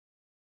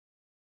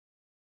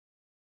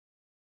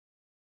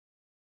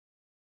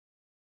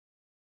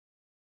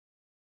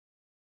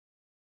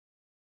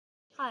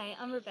Hi,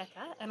 I'm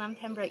Rebecca and I'm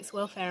Pembroke's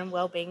Welfare and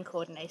Wellbeing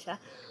Coordinator.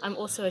 I'm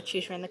also a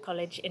tutor in the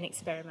college in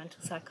experimental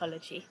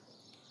psychology.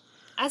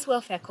 As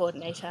Welfare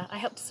Coordinator, I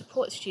help to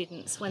support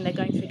students when they're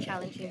going through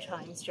challenging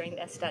times during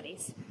their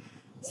studies.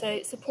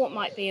 So support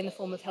might be in the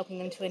form of helping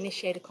them to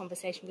initiate a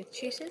conversation with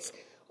tutors,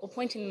 or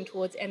pointing them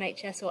towards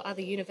NHS or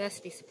other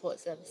university support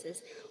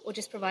services, or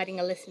just providing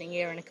a listening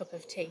ear and a cup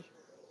of tea.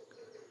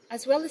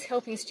 As well as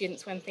helping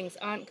students when things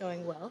aren't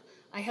going well,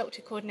 I help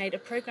to coordinate a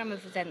programme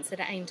of events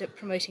that are aimed at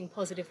promoting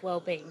positive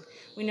well-being.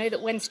 We know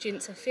that when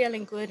students are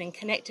feeling good and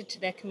connected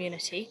to their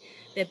community,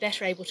 they're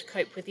better able to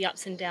cope with the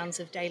ups and downs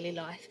of daily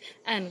life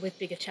and with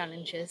bigger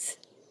challenges.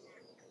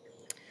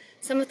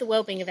 Some of the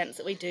wellbeing events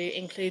that we do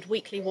include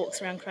weekly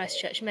walks around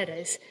Christchurch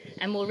Meadows,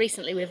 and more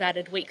recently we've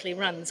added weekly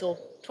runs or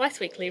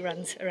twice weekly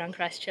runs around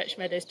Christchurch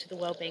Meadows to the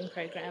wellbeing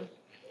programme.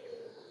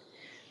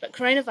 But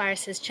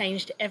coronavirus has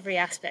changed every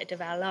aspect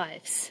of our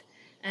lives.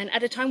 And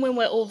at a time when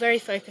we're all very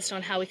focused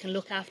on how we can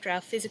look after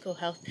our physical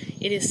health,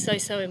 it is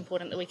so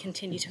important that we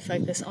continue to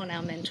focus on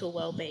our mental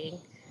well-being.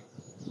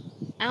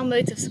 Our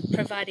modes of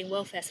providing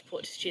welfare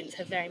support to students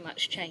have very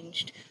much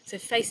changed. So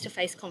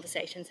face-to-face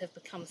conversations have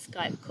become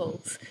Skype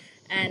calls.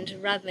 And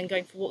rather than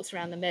going for walks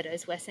around the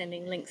meadows, we're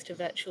sending links to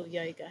virtual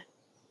yoga.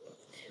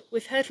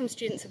 We've heard from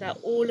students about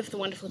all of the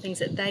wonderful things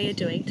that they are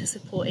doing to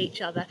support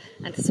each other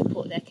and to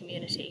support their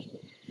community.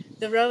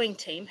 The rowing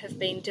team have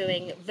been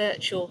doing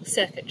virtual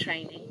circuit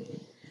training.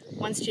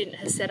 One student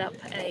has set up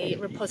a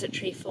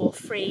repository for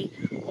free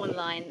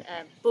online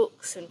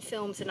books and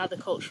films and other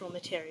cultural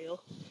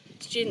material.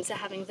 Students are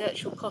having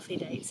virtual coffee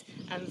dates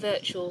and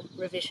virtual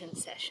revision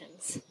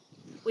sessions.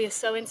 We are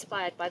so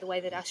inspired by the way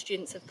that our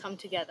students have come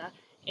together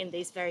in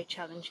these very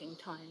challenging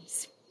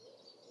times.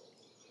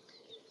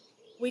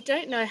 We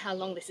don't know how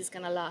long this is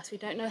going to last. We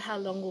don't know how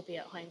long we'll be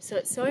at home. So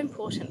it's so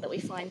important that we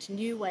find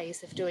new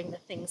ways of doing the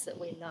things that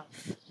we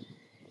love.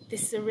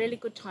 This is a really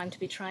good time to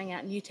be trying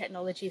out new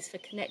technologies for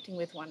connecting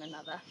with one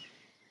another.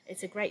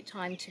 It's a great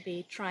time to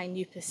be trying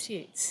new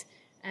pursuits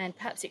and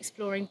perhaps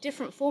exploring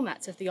different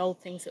formats of the old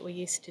things that we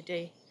used to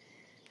do.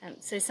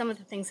 So some of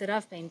the things that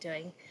I've been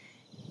doing.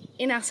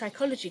 In our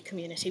psychology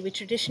community, we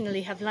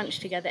traditionally have lunch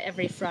together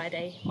every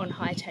Friday on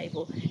High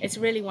Table. It's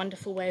a really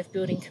wonderful way of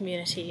building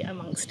community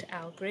amongst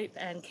our group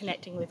and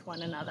connecting with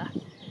one another.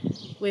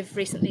 We've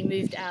recently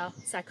moved our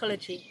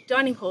psychology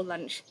dining hall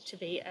lunch to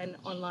be an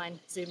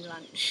online Zoom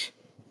lunch.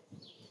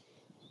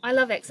 I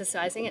love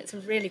exercising. It's a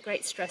really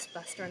great stress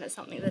buster and it's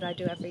something that I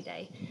do every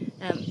day.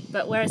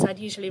 But whereas I'd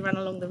usually run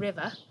along the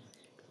river,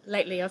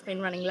 lately I've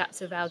been running laps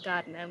of our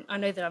garden. I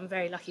know that I'm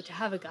very lucky to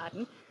have a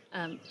garden.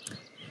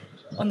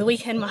 On the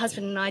weekend, my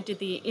husband and I did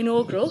the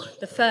inaugural,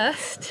 the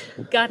first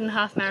garden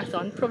half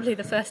marathon, probably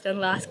the first and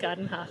last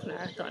garden half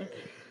marathon.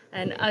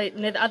 And I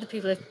know that other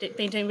people have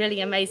been doing really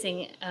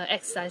amazing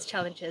exercise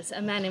challenges.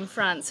 A man in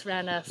France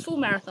ran a full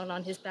marathon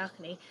on his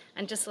balcony,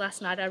 and just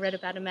last night I read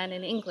about a man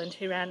in England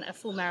who ran a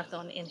full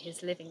marathon in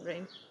his living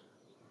room.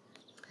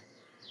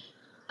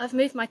 I've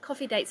moved my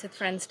coffee dates with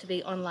friends to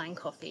be online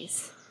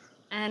coffees.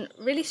 And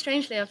really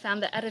strangely, I've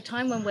found that at a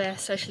time when we're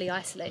socially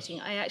isolating,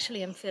 I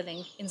actually am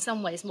feeling, in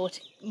some ways,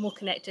 more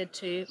connected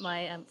to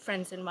my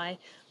friends in my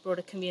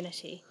broader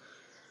community.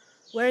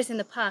 Whereas in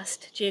the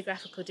past,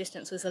 geographical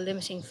distance was a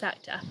limiting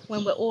factor,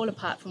 when we're all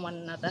apart from one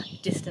another,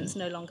 distance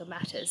no longer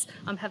matters.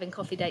 I'm having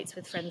coffee dates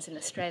with friends in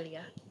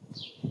Australia.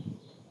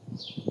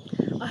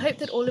 I hope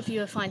that all of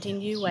you are finding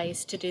new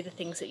ways to do the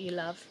things that you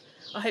love.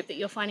 I hope that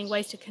you're finding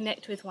ways to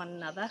connect with one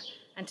another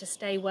and to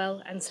stay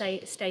well and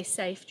stay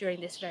safe during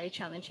this very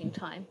challenging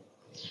time.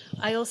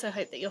 I also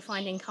hope that you're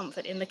finding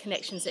comfort in the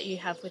connections that you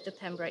have with the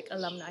Pembroke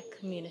alumni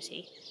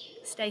community.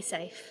 Stay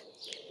safe.